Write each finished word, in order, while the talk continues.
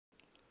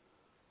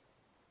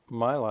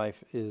My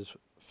life is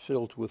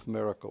filled with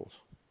miracles.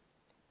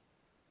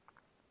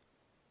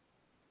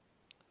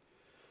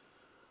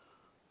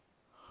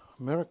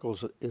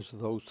 Miracles is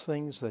those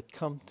things that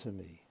come to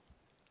me.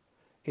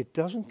 It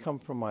doesn't come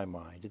from my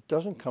mind. It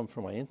doesn't come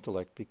from my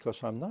intellect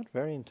because I'm not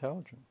very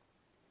intelligent.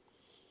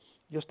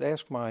 Just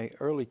ask my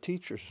early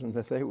teachers and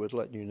that they would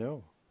let you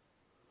know.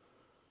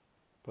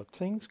 But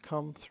things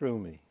come through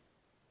me.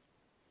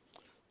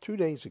 2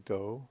 days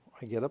ago,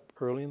 I get up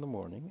early in the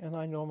morning and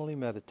I normally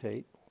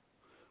meditate.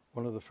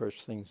 One of the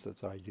first things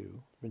that I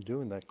do. I've been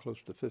doing that close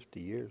to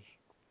 50 years.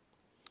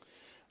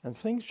 And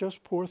things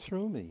just pour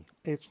through me.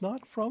 It's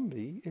not from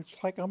me. It's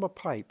like I'm a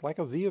pipe, like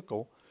a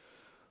vehicle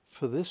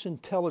for this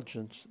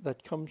intelligence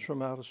that comes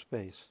from outer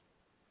space.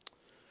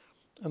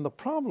 And the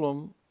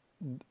problem,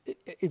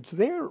 it's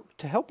there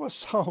to help us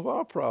solve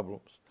our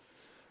problems.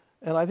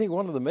 And I think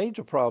one of the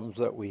major problems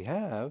that we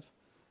have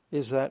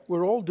is that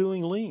we're all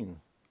doing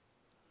lean,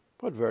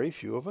 but very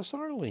few of us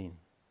are lean.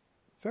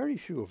 Very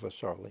few of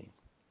us are lean.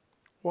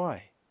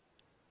 Why?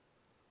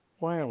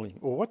 Why are lean?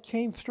 Well, what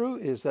came through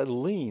is that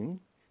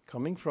lean,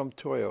 coming from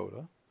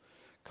Toyota,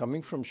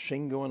 coming from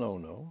Shingo and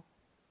Ono,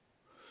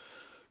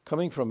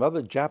 coming from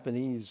other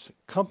Japanese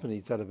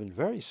companies that have been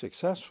very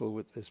successful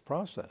with this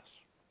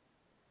process.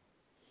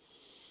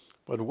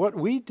 But what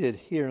we did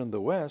here in the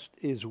West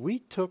is we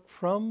took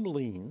from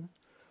lean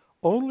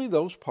only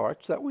those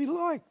parts that we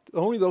liked,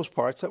 only those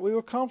parts that we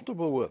were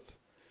comfortable with.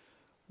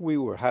 We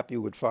were happy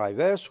with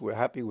 5S, we're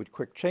happy with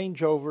quick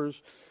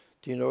changeovers,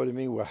 do you know what I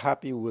mean? We're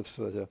happy with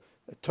the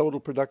total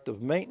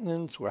productive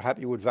maintenance, we're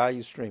happy with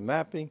value stream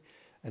mapping,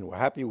 and we're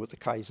happy with the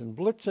Kaizen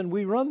Blitz, and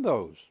we run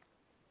those.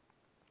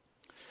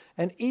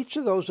 And each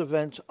of those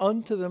events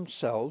unto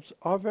themselves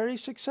are very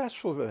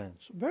successful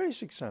events, very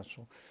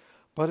successful.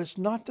 But it's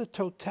not the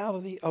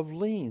totality of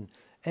lean,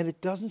 and it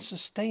doesn't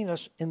sustain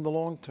us in the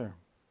long term.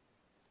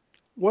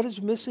 What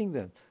is missing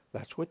then?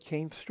 That's what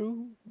came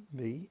through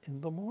me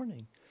in the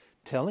morning,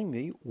 telling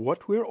me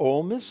what we're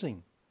all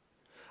missing.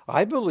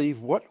 I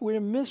believe what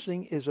we're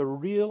missing is a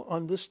real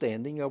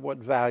understanding of what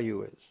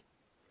value is.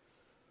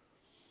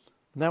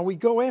 Now we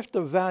go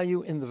after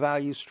value in the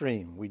value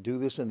stream. We do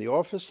this in the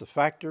office, the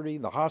factory,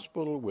 the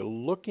hospital. We're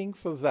looking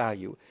for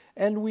value.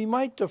 And we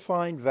might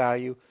define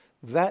value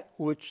that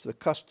which the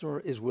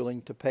customer is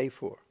willing to pay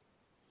for.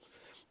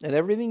 And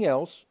everything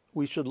else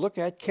we should look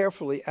at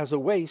carefully as a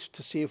waste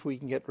to see if we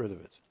can get rid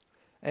of it.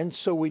 And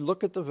so we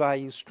look at the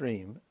value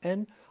stream.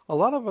 And a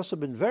lot of us have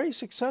been very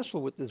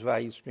successful with this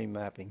value stream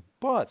mapping.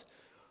 But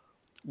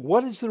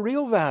what is the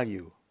real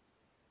value?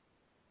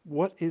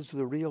 What is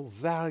the real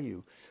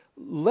value?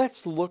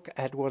 Let's look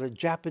at what a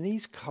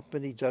Japanese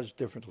company does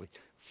differently.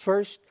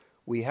 First,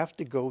 we have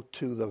to go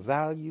to the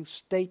value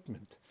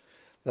statement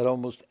that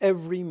almost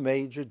every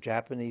major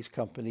Japanese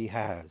company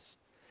has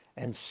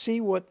and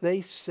see what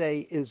they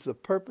say is the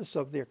purpose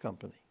of their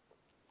company.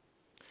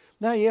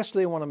 Now, yes,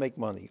 they want to make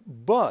money,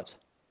 but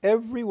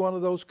every one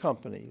of those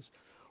companies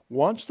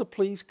wants to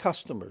please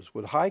customers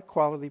with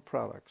high-quality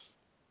products.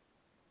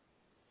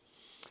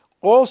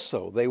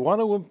 Also, they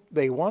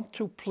want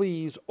to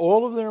please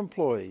all of their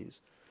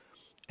employees,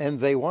 and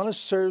they want to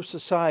serve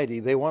society.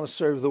 They want to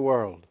serve the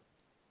world.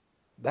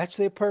 That's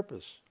their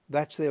purpose.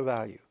 That's their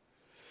value.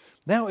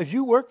 Now, if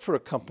you work for a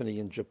company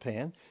in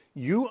Japan,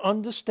 you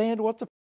understand what the